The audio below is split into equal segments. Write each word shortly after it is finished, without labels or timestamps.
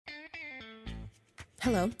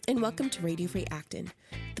Hello, and welcome to Radio Free Acton,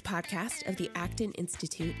 the podcast of the Acton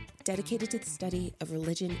Institute dedicated to the study of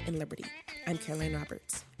religion and liberty. I'm Caroline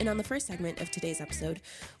Roberts, and on the first segment of today's episode,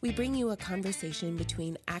 we bring you a conversation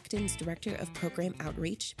between Acton's Director of Program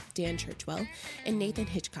Outreach, Dan Churchwell, and Nathan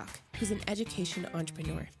Hitchcock, who's an education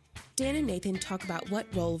entrepreneur. Dan and Nathan talk about what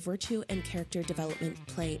role virtue and character development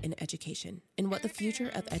play in education, and what the future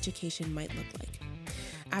of education might look like.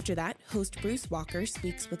 After that, host Bruce Walker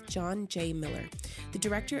speaks with John J. Miller, the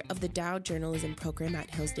director of the Dow Journalism program at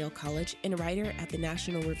Hillsdale College and a writer at the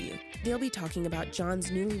National Review. They'll be talking about John's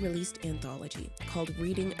newly released anthology called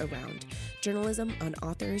Reading Around, Journalism on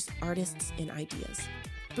Authors, Artists, and Ideas.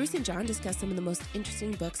 Bruce and John discuss some of the most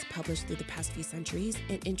interesting books published through the past few centuries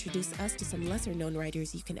and introduce us to some lesser-known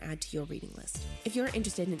writers you can add to your reading list. If you're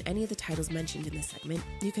interested in any of the titles mentioned in this segment,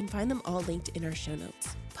 you can find them all linked in our show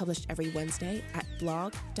notes, published every Wednesday at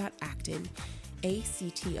blog.acton.org.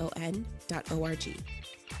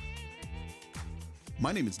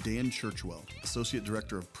 My name is Dan Churchwell, Associate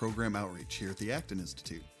Director of Program Outreach here at the Acton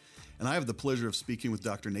Institute, and I have the pleasure of speaking with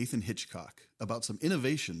Dr. Nathan Hitchcock about some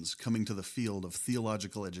innovations coming to the field of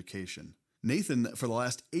theological education. Nathan, for the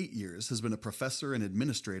last 8 years, has been a professor and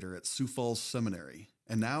administrator at Sioux Falls Seminary,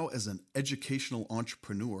 and now as an educational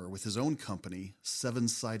entrepreneur with his own company,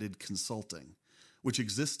 Seven-Sided Consulting, which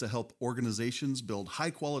exists to help organizations build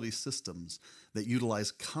high-quality systems that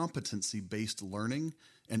utilize competency-based learning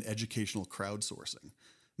and educational crowdsourcing.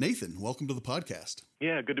 Nathan, welcome to the podcast.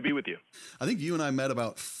 Yeah, good to be with you. I think you and I met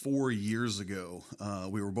about 4 years ago.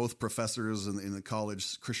 We were both professors in the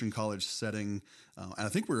college, Christian college setting, and I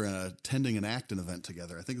think we were attending an Acton event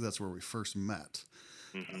together. I think that's where we first met.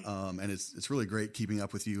 Mm-hmm. And it's really great keeping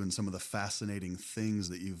up with you and some of the fascinating things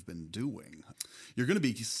that you've been doing. You're going to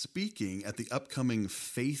be speaking at the upcoming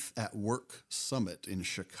Faith at Work Summit in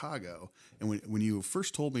Chicago. And when you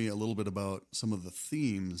first told me a little bit about some of the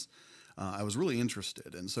themes, I was really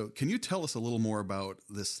interested. And so can you tell us a little more about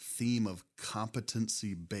this theme of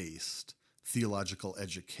competency-based theological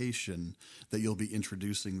education that you'll be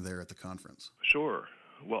introducing there at the conference? Sure.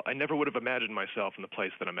 Well, I never would have imagined myself in the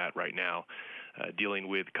place that I'm at right now, dealing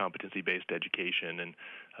with competency-based education and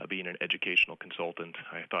being an educational consultant.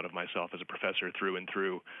 I thought of myself as a professor through and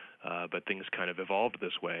through, but things kind of evolved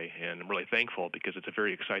this way, and I'm really thankful because it's a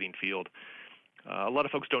very exciting field. A lot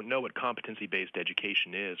of folks don't know what competency-based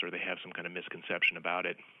education is, or they have some kind of misconception about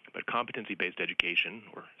it. But competency-based education,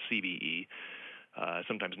 or CBE,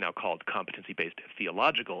 sometimes now called competency-based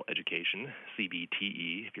theological education,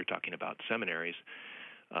 CBTE, if you're talking about seminaries,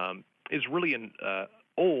 is really an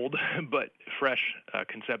old but fresh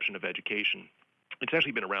conception of education. It's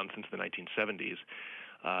actually been around since the 1970s,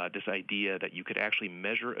 this idea that you could actually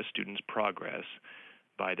measure a student's progress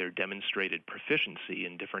by their demonstrated proficiency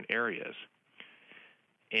in different areas.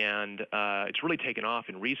 And it's really taken off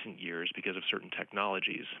in recent years because of certain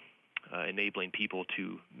technologies, enabling people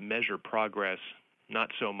to measure progress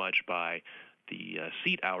not so much by the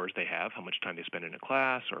seat hours they have, how much time they spend in a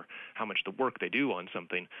class, or how much the work they do on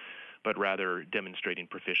something, but rather demonstrating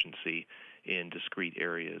proficiency in discrete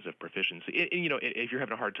areas of proficiency. And, if you're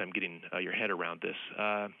having a hard time getting your head around this,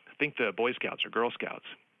 think the Boy Scouts or Girl Scouts.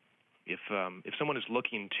 If someone is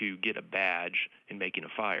looking to get a badge in making a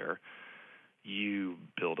fire, you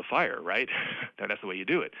build a fire, right? That's the way you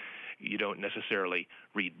do it. You don't necessarily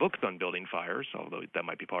read books on building fires, although that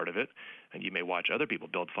might be part of it, and you may watch other people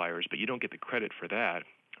build fires, but you don't get the credit for that.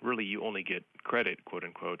 Really, you only get credit, quote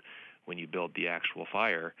unquote, when you build the actual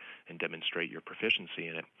fire and demonstrate your proficiency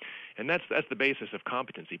in it. And that's the basis of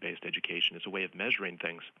competency-based education. It's a way of measuring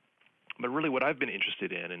things. But really what I've been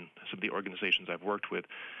interested in, and some of the organizations I've worked with,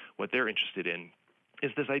 what they're interested in,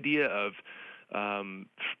 is this idea of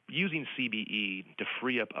using CBE to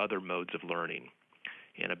free up other modes of learning.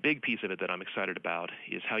 And a big piece of it that I'm excited about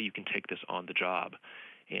is how you can take this on the job,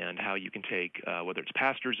 and how you can take, whether it's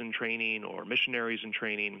pastors in training or missionaries in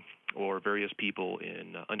training or various people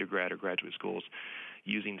in undergrad or graduate schools,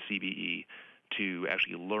 using CBE to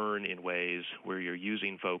actually learn in ways where you're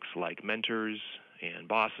using folks like mentors and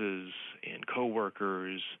bosses and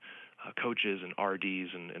coworkers, coaches and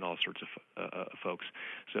RDs and all sorts of folks.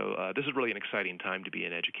 So this is really an exciting time to be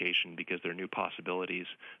in education because there are new possibilities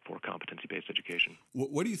for competency-based education.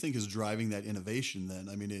 What do you think is driving that innovation then?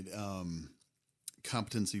 I mean,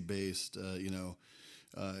 competency-based,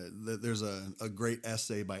 there's a great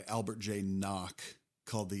essay by Albert J. Nock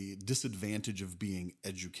called The Disadvantage of Being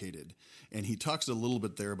Educated. And he talks a little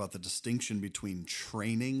bit there about the distinction between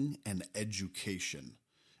training and education.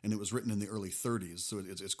 And it was written in the early 30s, so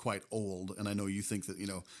it's quite old. And I know you think that,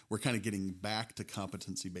 we're kind of getting back to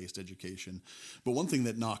competency-based education. But one thing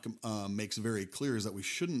that Nock makes very clear is that we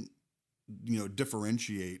shouldn't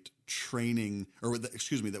differentiate training,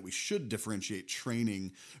 that we should differentiate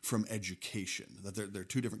training from education, that they're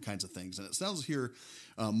two different kinds of things. And it sounds here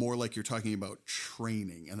more like you're talking about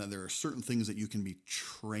training, and that there are certain things that you can be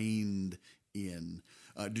trained in.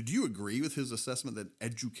 Did you agree with his assessment that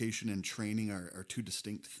education and training are two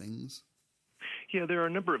distinct things? Yeah, there are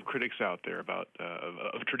a number of critics out there about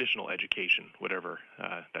of traditional education, whatever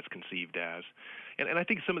that's conceived as. And I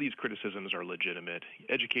think some of these criticisms are legitimate.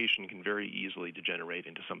 Education can very easily degenerate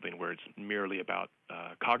into something where it's merely about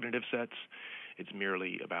cognitive sets, it's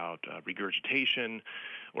merely about regurgitation,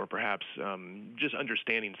 or perhaps just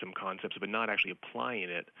understanding some concepts but not actually applying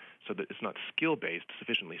it, so that it's not skill-based,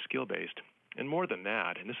 sufficiently skill-based. And more than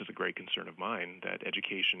that, and this is a great concern of mine, that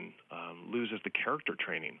education loses the character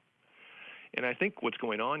training. And I think what's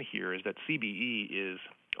going on here is that CBE is,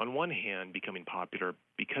 on one hand, becoming popular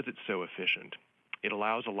because it's so efficient. It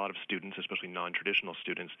allows a lot of students, especially non-traditional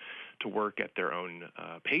students, to work at their own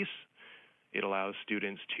pace. It allows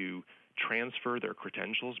students to transfer their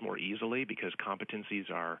credentials more easily because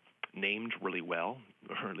competencies are named really well,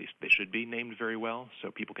 or at least they should be named very well,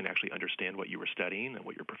 so people can actually understand what you were studying and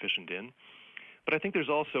what you're proficient in. But I think there's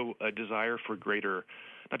also a desire for greater,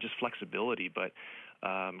 not just flexibility, but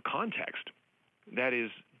context. That is,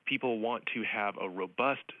 people want to have a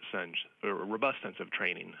robust sense of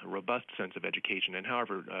training, a robust sense of education, and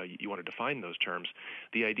however you want to define those terms,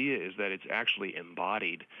 the idea is that it's actually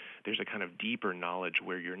embodied. There's a kind of deeper knowledge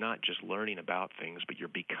where you're not just learning about things, but you're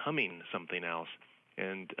becoming something else.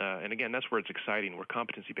 And again, that's where it's exciting, where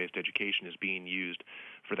competency-based education is being used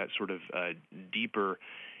for that sort of deeper,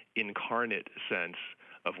 incarnate sense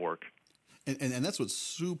of work. And that's what's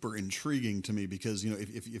super intriguing to me, because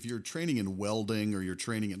if you're training in welding or you're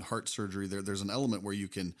training in heart surgery, there's an element where you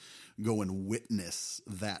can go and witness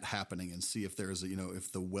that happening and see if there's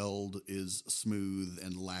if the weld is smooth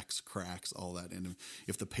and lacks cracks, all that, and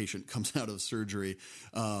if the patient comes out of surgery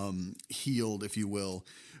healed, if you will.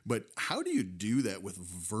 But how do you do that with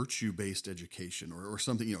virtue-based education or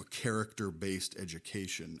something character-based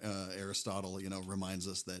education? Aristotle reminds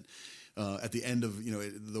us that. At the end of,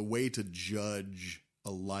 the way to judge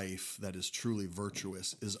a life that is truly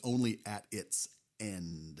virtuous is only at its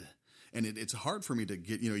end. And it's hard for me to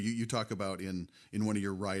get, you talk about in one of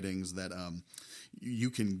your writings that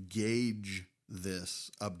you can gauge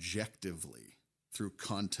this objectively through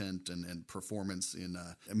content and performance in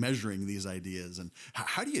measuring these ideas. And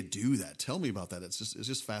how do you do that? Tell me about that. It's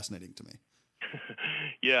just fascinating to me.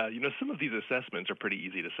 Yeah, some of these assessments are pretty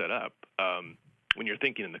easy to set up. When you're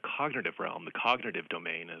thinking in the cognitive realm, the cognitive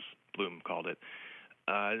domain, as Bloom called it,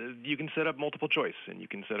 you can set up multiple choice, and you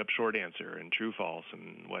can set up short answer and true false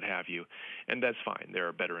and what have you, and that's fine. There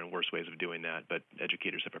are better and worse ways of doing that, but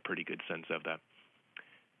educators have a pretty good sense of that.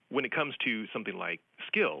 When it comes to something like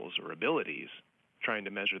skills or abilities, trying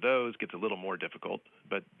to measure those gets a little more difficult,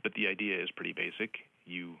 but the idea is pretty basic.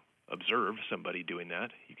 You observe somebody doing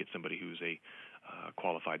that. You get somebody who's a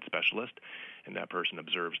qualified specialist, and that person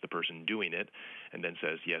observes the person doing it and then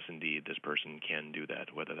says, yes, indeed, this person can do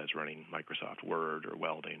that, whether that's running Microsoft Word or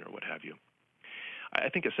welding or what have you. I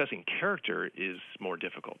think assessing character is more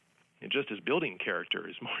difficult. And just as building character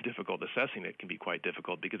is more difficult, assessing it can be quite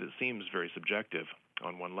difficult because it seems very subjective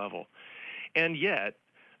on one level. And yet,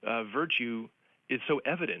 virtue is so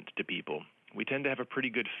evident to people. We tend to have a pretty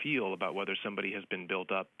good feel about whether somebody has been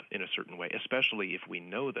built up in a certain way, especially if we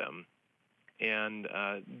know them. And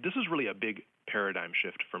this is really a big paradigm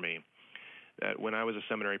shift for me. That when I was a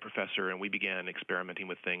seminary professor and we began experimenting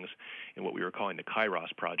with things in what we were calling the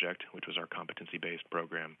Kairos Project, which was our competency-based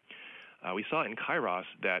program, we saw in Kairos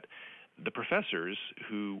that the professors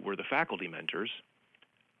who were the faculty mentors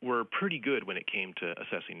were pretty good when it came to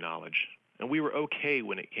assessing knowledge. And we were okay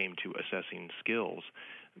when it came to assessing skills.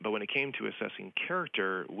 But when it came to assessing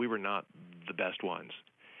character, we were not the best ones.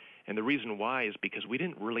 And the reason why is because we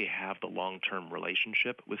didn't really have the long-term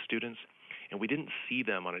relationship with students, and we didn't see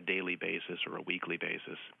them on a daily basis or a weekly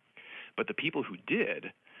basis. But the people who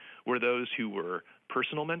did were those who were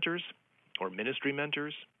personal mentors or ministry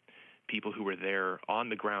mentors, people who were there on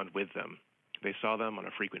the ground with them. They saw them on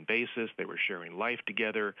a frequent basis. They were sharing life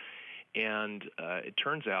together. And it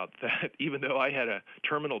turns out that even though I had a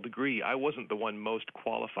terminal degree, I wasn't the one most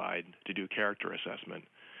qualified to do character assessment,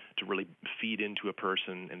 to really feed into a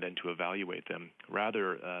person and then to evaluate them.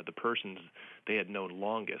 Rather, the persons they had known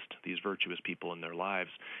longest, these virtuous people in their lives,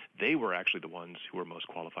 they were actually the ones who were most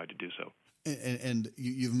qualified to do so. And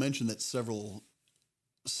you've mentioned that several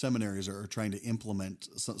seminaries are trying to implement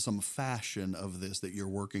some fashion of this that you're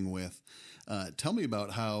working with. Tell me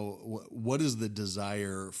about what is the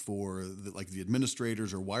desire for the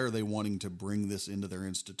administrators, or why are they wanting to bring this into their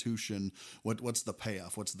institution? What's the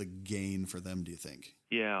payoff? What's the gain for them, do you think?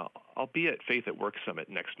 Yeah, I'll be at Faith at Work Summit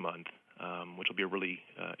next month, which will be a really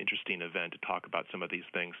interesting event to talk about some of these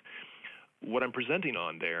things. What I'm presenting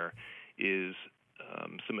on there is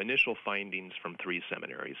some initial findings from 3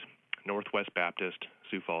 seminaries: Northwest Baptist,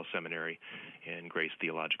 Sioux Falls Seminary, and Grace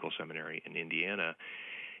Theological Seminary in Indiana.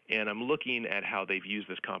 And I'm looking at how they've used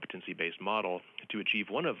this competency-based model to achieve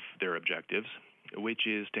one of their objectives, which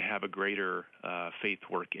is to have a greater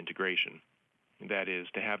faith-work integration. That is,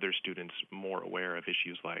 to have their students more aware of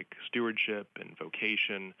issues like stewardship and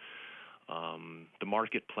vocation, the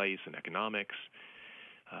marketplace and economics,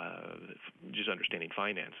 just understanding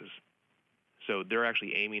finances. So they're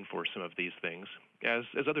actually aiming for some of these things, as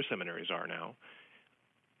other seminaries are now.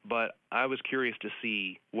 But I was curious to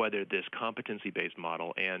see whether this competency-based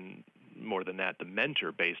model, and more than that, the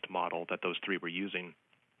mentor-based model that those 3 were using,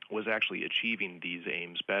 was actually achieving these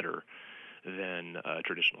aims better than a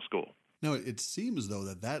traditional school. Now, it seems, though,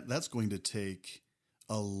 that's going to take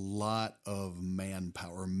a lot of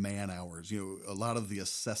manpower, man-hours. A lot of the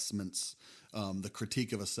assessments, the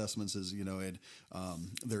critique of assessments is,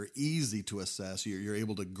 they're easy to assess. You're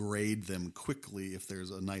able to grade them quickly if there's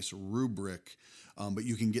a nice rubric, but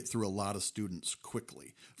you can get through a lot of students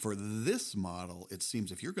quickly. For this model, it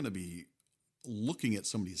seems if you're going to be looking at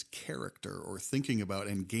somebody's character or thinking about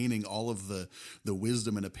and gaining all of the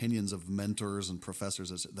wisdom and opinions of mentors and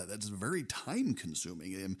professors, that's very time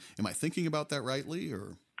consuming. Am I thinking about that rightly?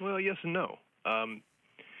 Or? Well, yes and no.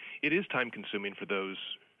 It is time consuming for those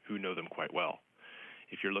who know them quite well.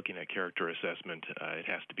 If you're looking at character assessment, it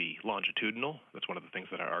has to be longitudinal. That's one of the things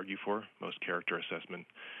that I argue for. Most character assessment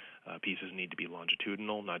pieces need to be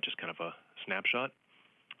longitudinal, not just kind of a snapshot.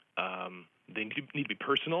 They need to be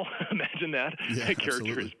personal. Imagine that. Yeah, character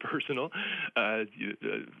absolutely. is personal.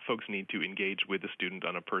 Folks need to engage with the student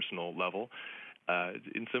on a personal level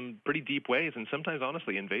in some pretty deep ways, and sometimes,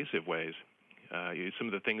 honestly, invasive ways. Some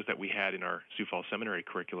of the things that we had in our Sioux Falls Seminary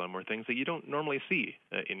curriculum were things that you don't normally see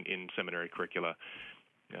in seminary curricula.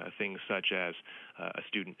 Things such as a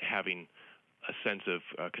student having a sense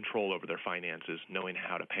of control over their finances, knowing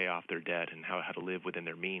how to pay off their debt and how to live within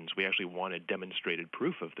their means. We actually wanted demonstrated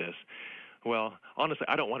proof of this. Well, honestly,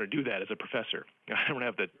 I don't want to do that as a professor. I don't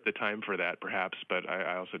have the time for that, perhaps, but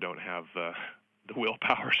I also don't have the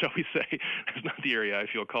willpower, shall we say. It's not the area I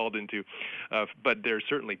feel called into. But there's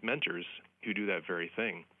certainly mentors who do that very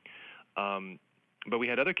thing. But we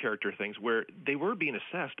had other character things where they were being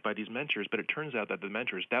assessed by these mentors, but it turns out that the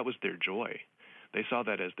mentors, that was their joy. They saw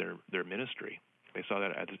that as their ministry. They saw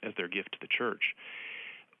that as their gift to the church,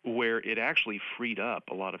 where it actually freed up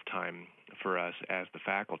a lot of time for us as the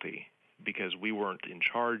faculty, because we weren't in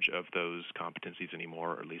charge of those competencies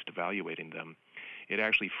anymore, or at least evaluating them. It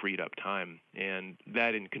actually freed up time, and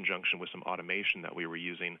that in conjunction with some automation that we were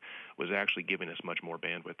using was actually giving us much more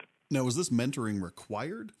bandwidth. Now, was this mentoring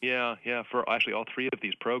required? Yeah, for actually all 3 of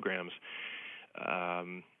these programs,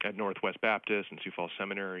 at Northwest Baptist and Sioux Falls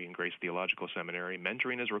Seminary and Grace Theological Seminary,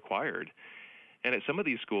 mentoring is required. And at some of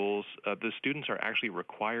these schools, the students are actually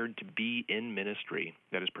required to be in ministry,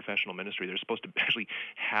 that is professional ministry. They're supposed to actually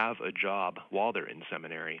have a job while they're in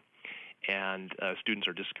seminary. And students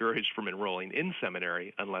are discouraged from enrolling in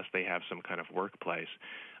seminary unless they have some kind of workplace.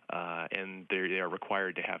 And they are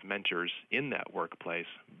required to have mentors in that workplace,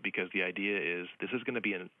 because the idea is this is going to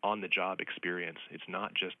be an on-the-job experience. It's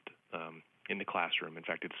not just in the classroom. In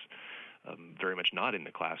fact, it's very much not in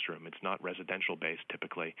the classroom. It's not residential-based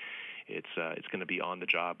typically. It's going to be on the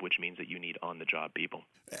job, which means that you need on-the-job people.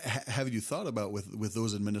 Have you thought about with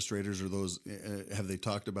those administrators, or those have they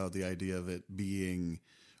talked about the idea of it being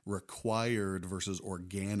required versus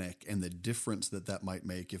organic, and the difference that might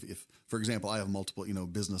make? If for example, I have multiple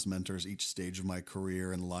business mentors each stage of my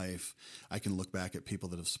career and life. I can look back at people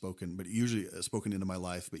that have spoken into my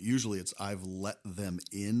life, but usually it's I've let them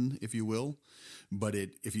in, if you will. But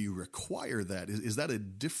if you require that, is that a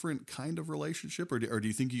different kind of relationship, or do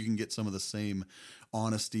you think you can get some of the same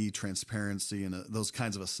honesty, transparency, and those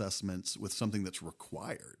kinds of assessments with something that's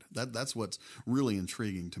required? That's what's really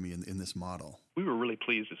intriguing to me in this model. We were really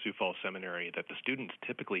pleased at Sioux Falls Seminary that the students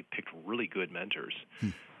typically picked really good mentors,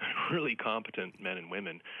 really competent men and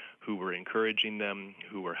women who were encouraging them,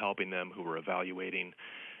 who were helping them, who were evaluating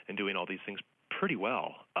and doing all these things pretty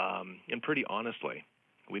well, and pretty honestly.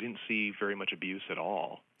 We didn't see very much abuse at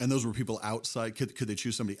all. And those were people outside. Could they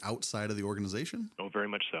choose somebody outside of the organization? Oh, very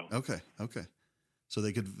much so. Okay. So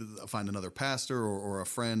they could find another pastor or a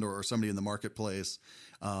friend or somebody in the marketplace,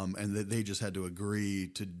 and that they just had to agree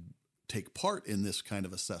to take part in this kind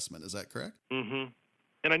of assessment. Is that correct? Mm-hmm.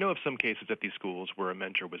 And I know of some cases at these schools where a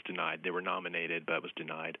mentor was denied. They were nominated, but was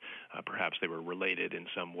denied. Perhaps they were related in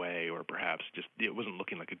some way, or perhaps just it wasn't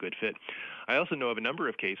looking like a good fit. I also know of a number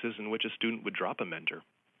of cases in which a student would drop a mentor.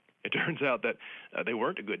 It turns out that they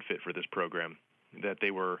weren't a good fit for this program, that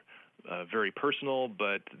they were very personal,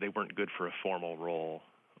 but they weren't good for a formal role.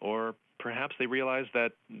 Or perhaps they realized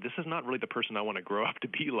that this is not really the person I want to grow up to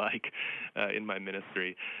be like in my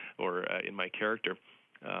ministry or in my character.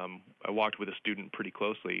 I walked with a student pretty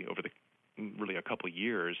closely over really a couple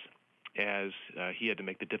years as he had to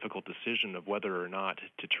make the difficult decision of whether or not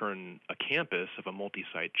to turn a campus of a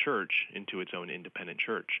multi-site church into its own independent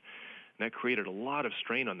church. And that created a lot of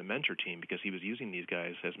strain on the mentor team because he was using these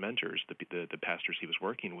guys as mentors, the pastors he was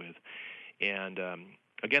working with. And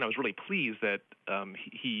again, I was really pleased that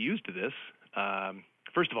he used this.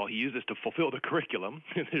 First of all, he used this to fulfill the curriculum.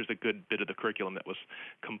 There's a good bit of the curriculum that was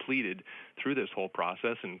completed through this whole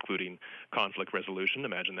process, including conflict resolution.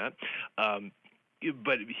 Imagine that.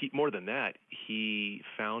 But more than that, he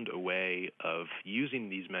found a way of using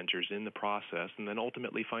these mentors in the process and then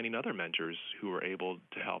ultimately finding other mentors who were able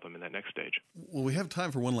to help him in that next stage. Well, we have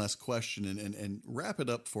time for one last question, and wrap it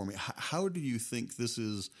up for me. How do you think this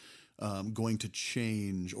is going to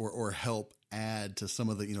change or help add to some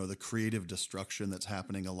of the, the creative destruction that's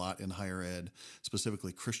happening a lot in higher ed,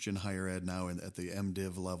 specifically Christian higher ed now at the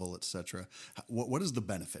MDiv level, et cetera? What is the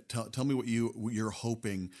benefit? Tell me what you're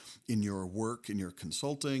hoping in your work, in your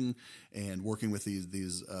consulting and working with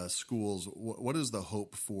these schools. What is the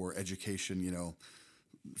hope for education,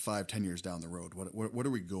 5-10 years down the road? What are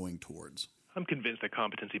we going towards? I'm convinced that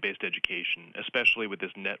competency-based education, especially with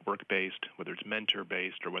this network-based, whether it's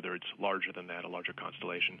mentor-based or whether it's larger than that, a larger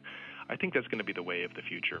constellation, I think that's going to be the way of the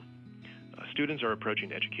future. Students are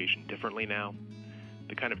approaching education differently now.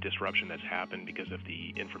 The kind of disruption that's happened because of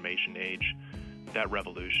the information age, that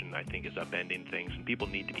revolution, I think, is upending things, and people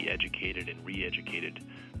need to be educated and re-educated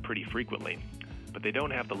pretty frequently. But they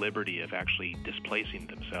don't have the liberty of actually displacing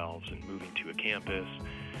themselves and moving to a campus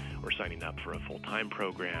or signing up for a full-time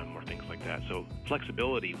program or things like that. So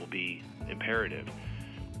flexibility will be imperative.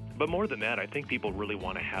 But more than that, I think people really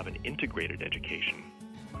want to have an integrated education,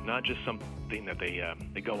 not just something that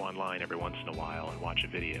they go online every once in a while and watch a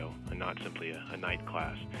video, and not simply a night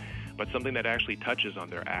class, but something that actually touches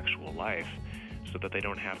on their actual life so that they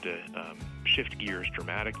don't have to shift gears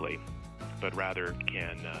dramatically, but rather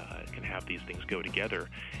can have these things go together.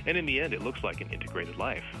 And in the end, it looks like an integrated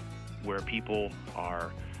life where people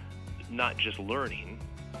are not just learning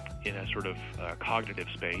in a sort of cognitive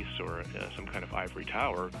space or some kind of ivory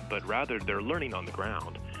tower, but rather they're learning on the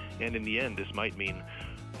ground. And in the end, this might mean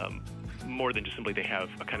more than just simply they have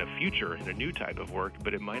a kind of future in a new type of work,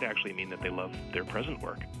 but it might actually mean that they love their present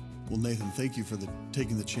work. Well, Nathan, thank you for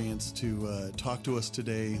taking the chance to talk to us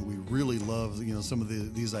today. We really love, some of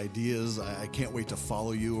these ideas. I can't wait to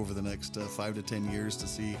follow you over the next 5 to 10 years to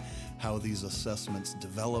see how these assessments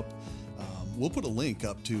develop. We'll put a link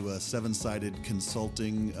up to Seven-Sided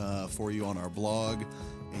Consulting for you on our blog,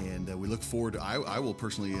 and we look forward to, I will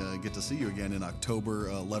personally get to see you again in October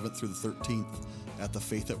 11th through the 13th at the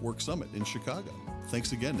Faith at Work Summit in Chicago.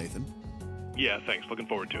 Thanks again, Nathan. Yeah, thanks. Looking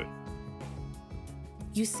forward to it.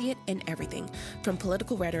 You see it in everything, from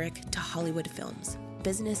political rhetoric to Hollywood films.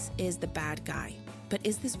 Business is the bad guy. But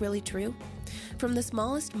is this really true? From the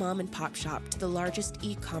smallest mom and pop shop to the largest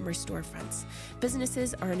e-commerce storefronts,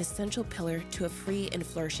 businesses are an essential pillar to a free and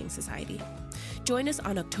flourishing society. Join us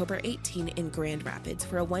on October 18 in Grand Rapids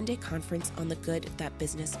for a one-day conference on the good that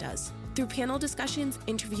business does. Through panel discussions,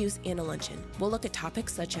 interviews, and a luncheon, we'll look at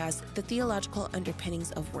topics such as the theological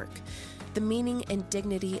underpinnings of work, the meaning and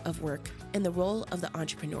dignity of work, and the role of the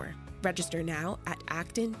entrepreneur. Register now at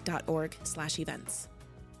acton.org/events.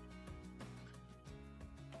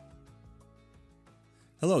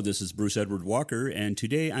 Hello, this is Bruce Edward Walker, and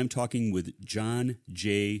today I'm talking with John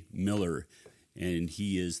J. Miller, and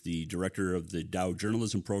he is the director of the Dow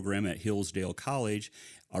Journalism Program at Hillsdale College,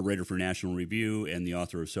 a writer for National Review, and the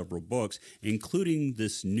author of several books, including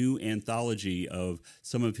this new anthology of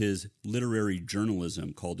some of his literary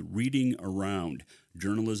journalism called Reading Around,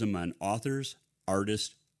 Journalism on Authors,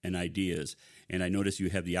 Artists, and Ideas. And I notice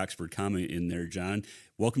you have the Oxford comma in there, John.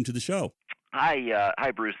 Welcome to the show.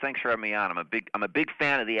 Hi, Bruce. Thanks for having me on. I'm a big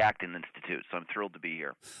fan of the Acton Institute, so I'm thrilled to be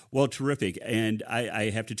here. Well, terrific. And I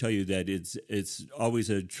have to tell you that it's always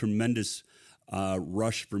a tremendous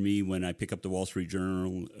rush for me when I pick up the Wall Street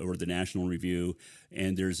Journal or the National Review,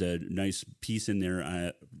 and there's a nice piece in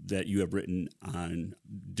there that you have written on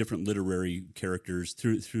different literary characters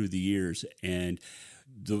through the years. And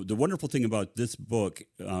the wonderful thing about this book,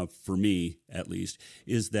 for me at least,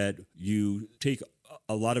 is that you take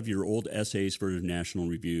a lot of your old essays for the National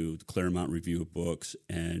Review, the Claremont Review of Books,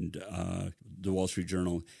 and the Wall Street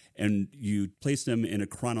Journal, and you place them in a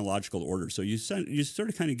chronological order. So you sort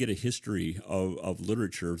of kind of get a history of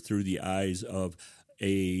literature through the eyes of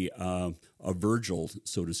a Virgil,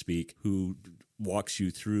 so to speak, who walks you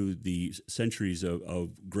through the centuries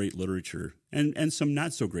of great literature and some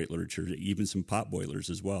not so great literature, even some potboilers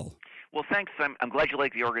as well. Well, thanks. I'm glad you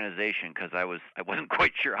like the organization, because I wasn't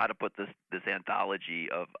quite sure how to put this anthology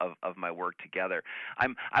of my work together.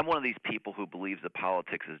 I'm one of these people who believes that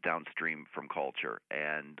politics is downstream from culture,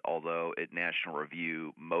 and although at National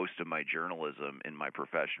Review most of my journalism in my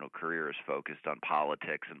professional career is focused on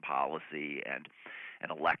politics and policy and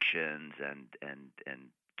elections and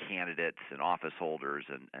candidates and office holders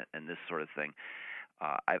and this sort of thing,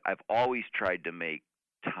 I've always tried to make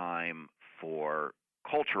time for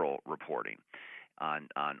cultural reporting on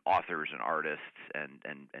authors and artists and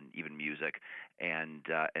even music, and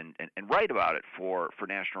write about it for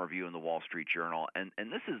National Review and the Wall Street Journal. And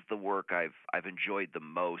this is the work I've enjoyed the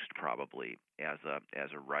most, probably, as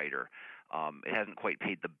a writer. It hasn't quite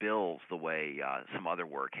paid the bills the way some other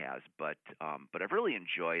work has, but I've really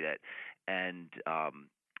enjoyed it, and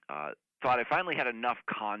thought I finally had enough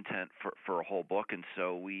content for a whole book, and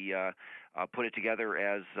so we put it together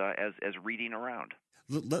as reading around.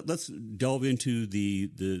 Let's delve into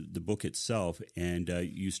the book itself, and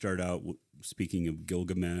you start out speaking of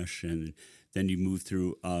Gilgamesh, and then you move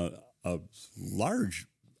through a large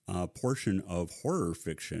portion of horror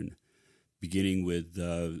fiction, beginning with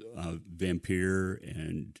Vampire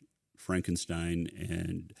and Frankenstein,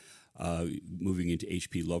 and moving into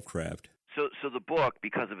H.P. Lovecraft. So the book,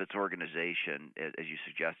 because of its organization, as you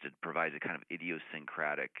suggested, provides a kind of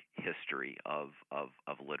idiosyncratic history of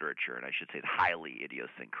literature, and I should say highly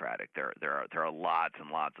idiosyncratic. There are lots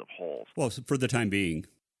and lots of holes. Well, for the time being.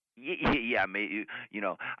 Yeah,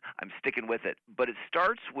 I'm sticking with it. But it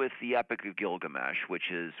starts with the Epic of Gilgamesh,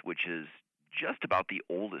 which is just about the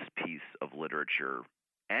oldest piece of literature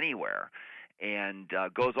anywhere, and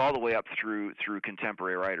goes all the way up through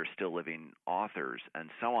contemporary writers, still living authors, and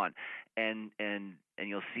so on. And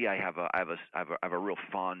you'll see I have a real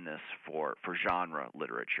fondness for genre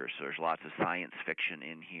literature. So there's lots of science fiction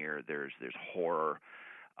in here. There's horror,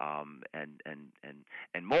 and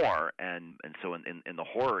more. And so in the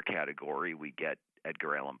horror category, we get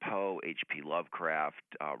Edgar Allan Poe, H.P. Lovecraft,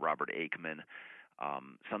 Robert Aickman.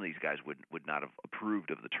 Some of these guys would not have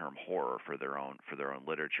approved of the term horror for their own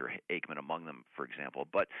literature. Aickman among them, for example.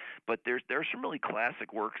 But there are some really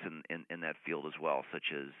classic works in that field as well,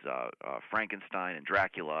 such as Frankenstein and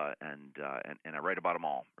Dracula, and I write about them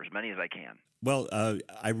all, or as many as I can. Well,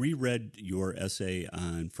 I reread your essay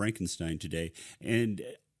on Frankenstein today, and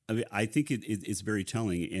I think it's very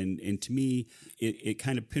telling, and to me, it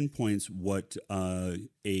kind of pinpoints what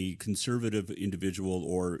a conservative individual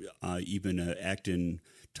or even an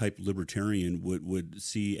Acton-type libertarian would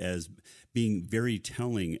see as being very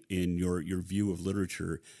telling in your view of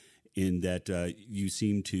literature, in that you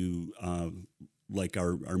seem to, like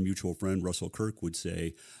our mutual friend Russell Kirk would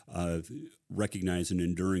say, recognize an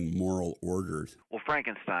enduring moral order. Well,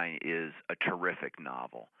 Frankenstein is a terrific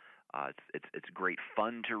novel. It's great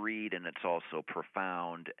fun to read, and it's also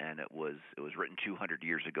profound. And it was written 200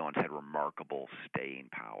 years ago, and it's had remarkable staying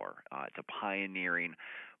power. It's a pioneering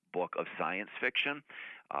book of science fiction.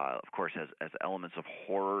 Of course, has elements of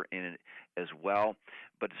horror in it as well.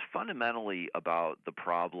 But it's fundamentally about the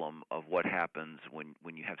problem of what happens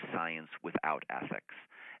when you have science without ethics,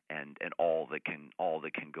 and all that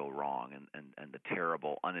can go wrong, and the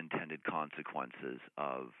terrible unintended consequences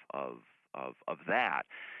of that.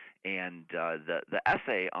 And the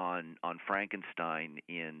essay on Frankenstein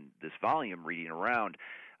in this volume, Reading Around,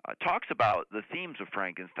 talks about the themes of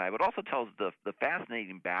Frankenstein, but also tells the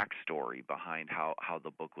fascinating backstory behind how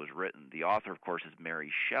the book was written. The author, of course, is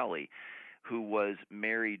Mary Shelley, who was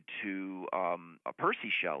married to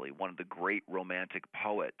Percy Shelley, one of the great romantic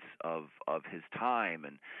poets of his time,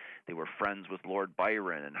 and they were friends with Lord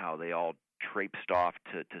Byron, and how they all traipsed off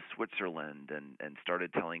to Switzerland and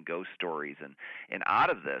started telling ghost stories, and out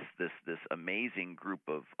of this amazing group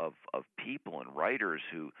of people and writers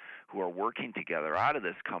who are working together, out of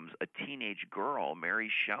this comes a teenage girl,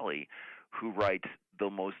 Mary Shelley, who writes the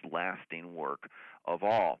most lasting work of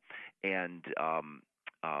all. And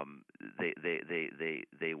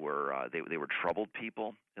they were troubled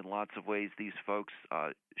people in lots of ways. These folks,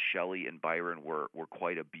 Shelley and Byron, were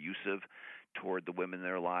quite abusive toward the women in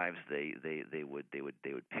their lives. They would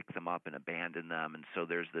pick them up and abandon them, and so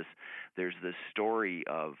there's this story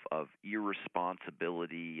of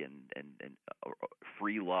irresponsibility and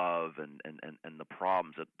free love and the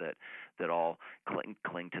problems that all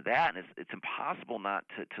cling to that. And it's impossible not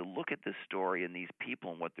to look at this story and these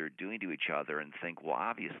people and what they're doing to each other and think, well,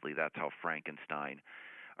 obviously that's how Frankenstein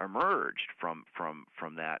emerged from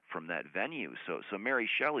that venue. So Mary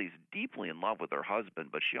Shelley's deeply in love with her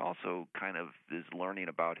husband, but she also kind of is learning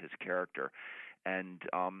about his character. And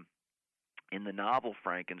in the novel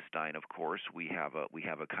Frankenstein, of course, we have a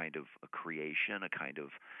kind of a creation, a kind of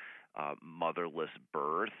motherless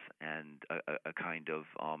birth, and a kind of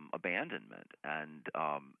abandonment. And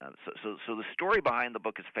so the story behind the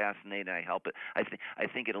book is fascinating. I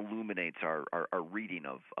think it illuminates our reading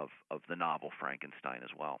of the novel Frankenstein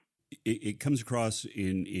as well. It comes across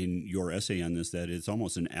in your essay on this that it's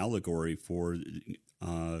almost an allegory for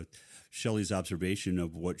Shelley's observation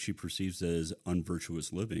of what she perceives as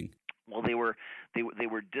unvirtuous living. Well, they were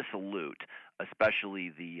dissolute, especially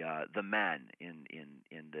the men in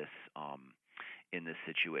this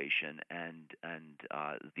situation, and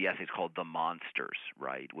the essay is called "The Monsters,"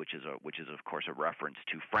 right? Which is of course a reference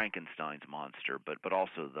to Frankenstein's monster, but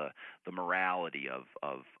also the morality of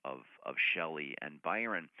Shelley and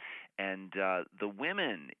Byron, and the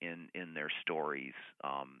women in their stories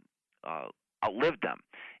outlived them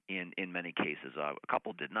in many cases. A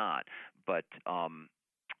couple did not, but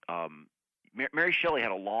Mary Shelley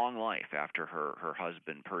had a long life after her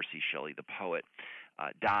husband Percy Shelley, the poet,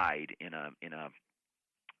 died in a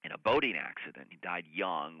boating accident. He died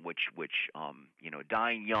young, which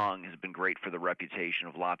dying young has been great for the reputation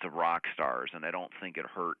of lots of rock stars, and I don't think it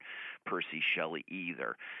hurt Percy Shelley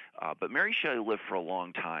either. But Mary Shelley lived for a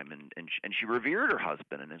long time, and she revered her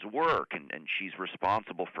husband and his work, and she's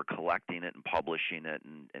responsible for collecting it and publishing it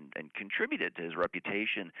and contributed to his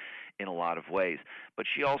reputation in a lot of ways. But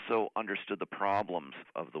she also understood the problems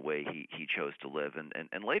of the way he chose to live,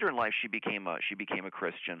 and later in life she became a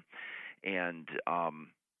Christian, and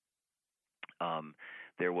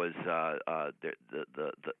there was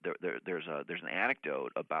there's an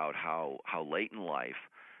anecdote about how late in life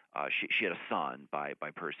she had a son by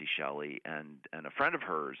Percy Shelley, and a friend of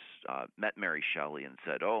hers met Mary Shelley and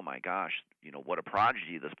said, "Oh my gosh, what a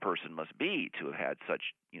prodigy this person must be to have had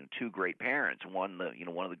such two great parents. One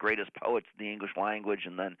of the greatest poets in the English language,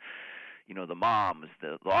 and then the mom is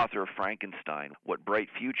the author of Frankenstein. What bright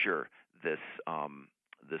future this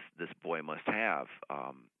boy must have."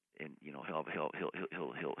 And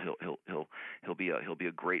he'll be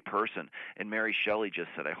a great person. And Mary Shelley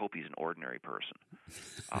just said, "I hope he's an ordinary person,"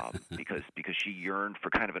 because she yearned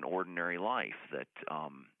for kind of an ordinary life that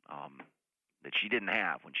she didn't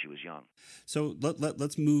have when she was young. So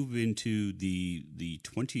let's move into the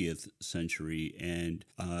 20th century, and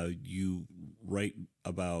you write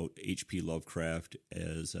about H.P. Lovecraft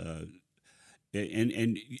as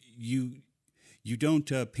and you don't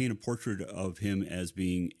paint a portrait of him as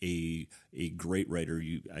being a great writer.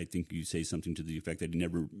 I think you say something to the effect that he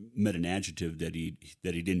never met an adjective that he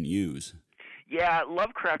didn't use. Yeah,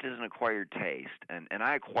 Lovecraft is an acquired taste, and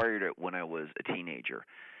I acquired it when I was a teenager,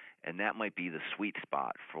 and that might be the sweet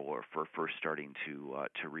spot for first starting to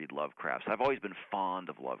read Lovecraft. So I've always been fond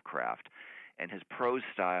of Lovecraft, and his prose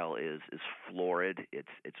style is florid.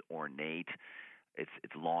 It's ornate.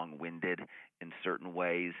 It's long-winded in certain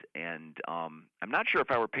ways, and I'm not sure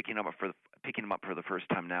if I were picking him up for the first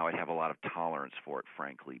time now, I'd have a lot of tolerance for it,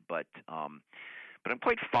 frankly. But I'm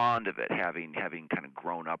quite fond of it, having kind of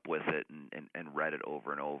grown up with it and read it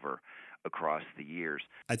over and over across the years.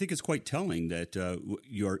 I think it's quite telling that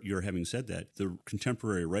you're having said that. The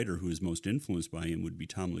contemporary writer who is most influenced by him would be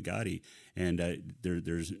Tom Ligotti, and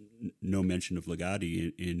there's no mention of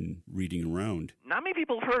Ligotti in Reading Around. Not many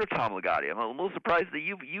people have heard of Tom Ligotti. I'm a little surprised that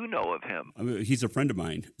you know of him. I mean, he's a friend of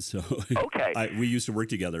mine, so okay. We used to work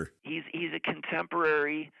together. He's a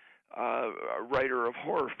contemporary writer of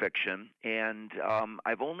horror fiction, and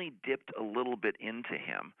I've only dipped a little bit into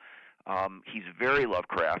him. He's very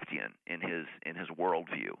Lovecraftian in his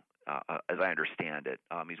worldview, as I understand it.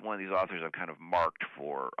 He's one of these authors I've kind of marked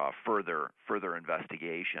for further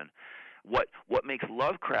investigation. What makes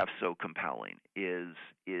Lovecraft so compelling is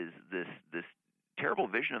this terrible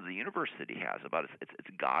vision of the universe that he has about its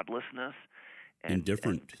godlessness and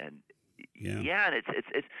indifferent. And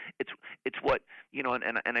it's what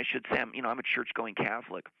and I should say I'm a church-going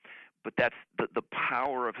Catholic, But that's the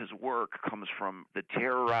power of his work comes from the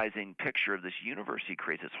terrorizing picture of this universe he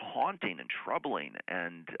creates. It's haunting and troubling,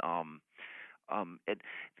 and it's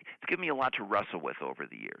given me a lot to wrestle with over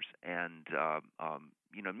the years. And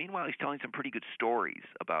meanwhile, he's telling some pretty good stories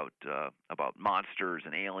about monsters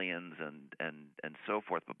and aliens and so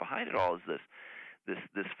forth. But behind it all is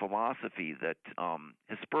this philosophy that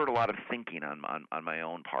has spurred a lot of thinking on my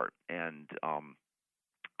own part. And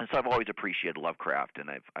so I've always appreciated Lovecraft, and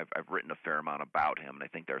I've written a fair amount about him, and I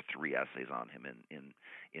think there are 3 essays on him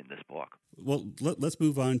in this book. Well, let's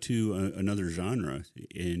move on to another genre,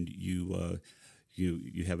 and you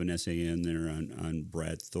have an essay in there on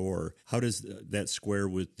Brad Thor. How does that square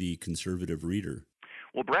with the conservative reader?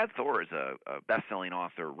 Well, Brad Thor is a best-selling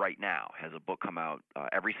author right now. Has a book come out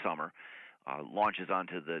every summer. Launches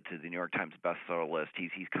onto the New York Times bestseller list.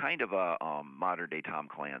 He's kind of a modern-day Tom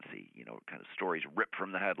Clancy, kind of stories ripped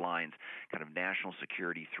from the headlines, kind of national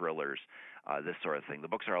security thrillers, this sort of thing. The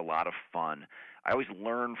books are a lot of fun. I always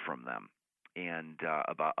learn from them and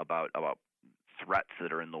about threats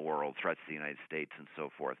that are in the world, threats to the United States, and so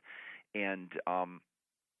forth. And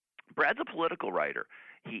Brad's a political writer.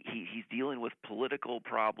 He's dealing with political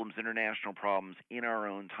problems, international problems in our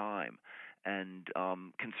own time. And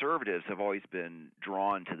conservatives have always been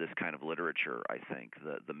drawn to this kind of literature. I think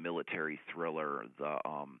the military thriller,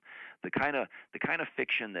 the kind of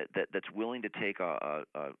fiction that's willing to take a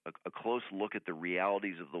close look at the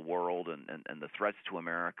realities of the world and the threats to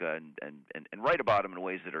America and write about them in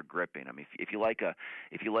ways that are gripping. I mean, if you like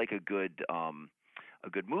a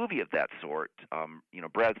good movie of that sort,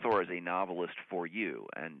 Brad Thor is a novelist for you,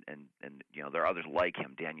 and there are others like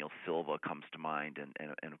him. Daniel Silva comes to mind,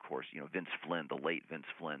 and of course, Vince Flynn, the late Vince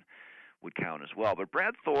Flynn, would count as well. But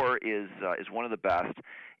Brad Thor is one of the best,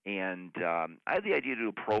 and I had the idea to do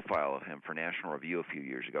a profile of him for National Review a few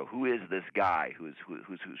years ago. Who is this guy who's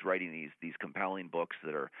writing these compelling books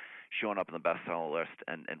that are showing up on the bestseller list,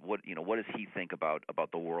 and what does he think about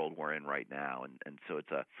the world we're in right now? And so it's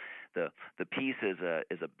the piece is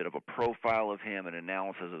a bit of a profile of him, an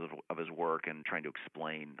analysis of his work, and trying to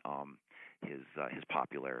explain his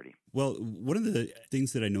popularity. Well, one of the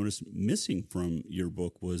things that I noticed missing from your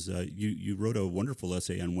book was you wrote a wonderful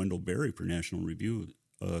essay on Wendell Berry for National Review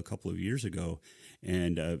a couple of years ago,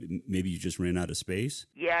 and maybe you just ran out of space?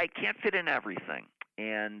 Yeah, I can't fit in everything.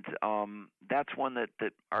 And that's one that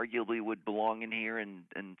arguably would belong in here and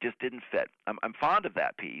just didn't fit. I'm fond of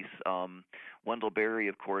that piece. Wendell Berry,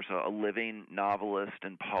 of course, a living novelist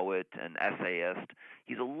and poet and essayist.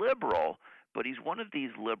 He's a liberal, but he's one of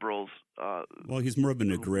these liberals. Well, he's more of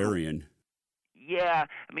an agrarian. Yeah,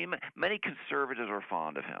 I mean, many conservatives are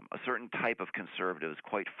fond of him. A certain type of conservative is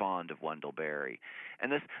quite fond of Wendell Berry,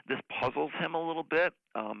 and this puzzles him a little bit.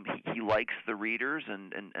 He likes the readers,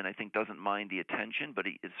 and I think doesn't mind the attention, but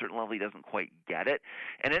at a certain level he doesn't quite get it.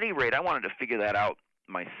 At any rate, I wanted to figure that out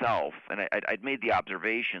myself, and I'd made the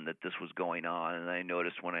observation that this was going on, and I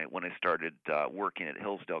noticed when I started working at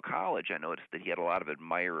Hillsdale College, I noticed that he had a lot of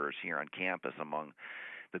admirers here on campus among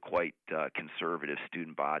the quite conservative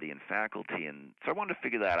student body and faculty. And so I wanted to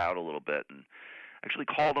figure that out a little bit, and actually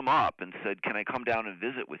called him up and said, can I come down and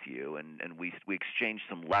visit with you? And we exchanged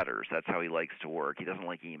some letters. That's how he likes to work. He doesn't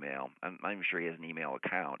like email. I'm not even sure he has an email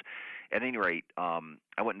account. At any rate,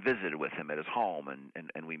 I went and visited with him at his home,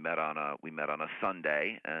 and we met on a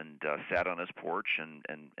Sunday and sat on his porch and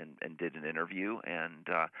did an interview, and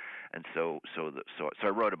so I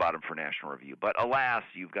wrote about him for National Review. But alas,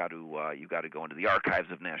 you've got to go into the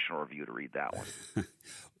archives of National Review to read that one.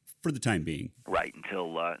 For the time being. Right,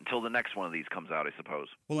 until the next one of these comes out, I suppose.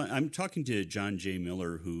 Well, I'm talking to John J.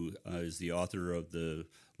 Miller, who is the author of the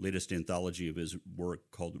latest anthology of his work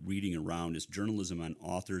called Reading Around. It's journalism on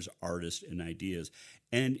authors, artists, and ideas.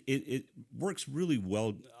 And it works really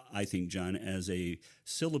well, I think, John, as a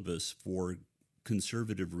syllabus for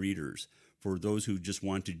conservative readers, for those who just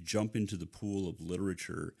want to jump into the pool of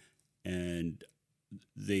literature and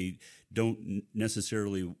they don't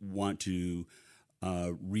necessarily want to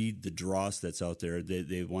read the dross that's out there.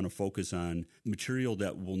 They want to focus on material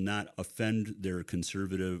that will not offend their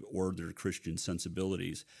conservative or their Christian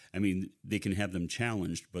sensibilities. I mean, they can have them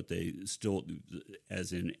challenged, but they still,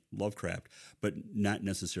 as in Lovecraft, but not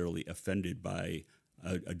necessarily offended by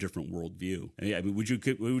a different worldview. I mean, would you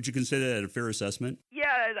consider that a fair assessment? Yeah,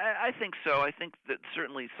 I think so. I think that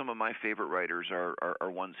certainly some of my favorite writers are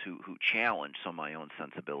ones who challenge some of my own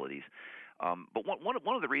sensibilities. But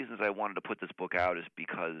one of the reasons I wanted to put this book out is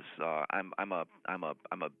because I'm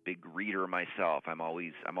a big reader myself. I'm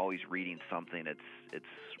always reading something. It's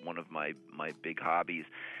one of my big hobbies,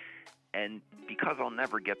 and because I'll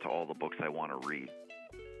never get to all the books I want to read,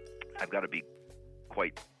 I've got to be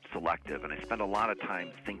quite selective, and I spend a lot of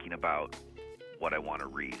time thinking about what I want to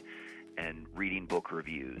read and reading book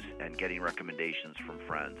reviews and getting recommendations from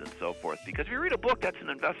friends and so forth. Because if you read a book, that's an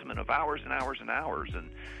investment of hours and hours and hours. And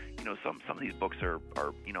some of these books are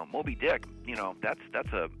Moby Dick.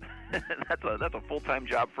 That's a that's a full-time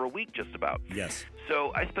job for a week just about. Yes.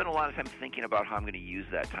 So I spend a lot of time thinking about how I'm going to use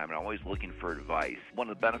that time, and I'm always looking for advice. One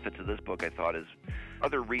of the benefits of this book, I thought, is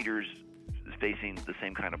other readers facing the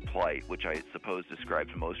same kind of plight, which I suppose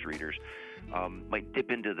describes most readers, might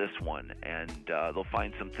dip into this one, and they'll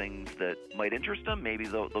find some things that might interest them. Maybe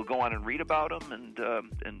they'll go on and read about them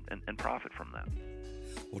and profit from them.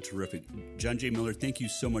 Well, terrific. John J. Miller, thank you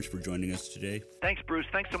so much for joining us today. Thanks, Bruce.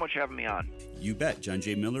 Thanks so much for having me on. You bet. John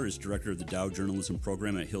J. Miller is director of the Dow Journalism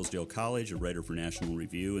Program at Hillsdale College, a writer for National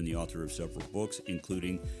Review, and the author of several books,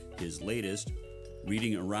 including his latest,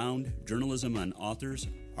 Reading Around, Journalism on Authors,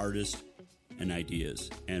 Artists, and Ideas.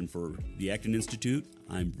 And for the Acton Institute,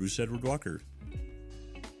 I'm Bruce Edward Walker.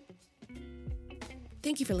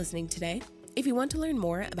 Thank you for listening today. If you want to learn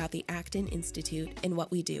more about the Acton Institute and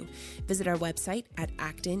what we do, visit our website at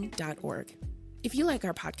acton.org. If you like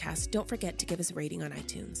our podcast, don't forget to give us a rating on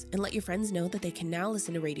iTunes and let your friends know that they can now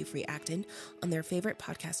listen to Radio Free Acton on their favorite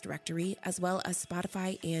podcast directory, as well as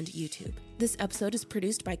Spotify and YouTube. This episode is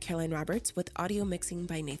produced by Caroline Roberts with audio mixing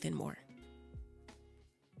by Nathan Moore.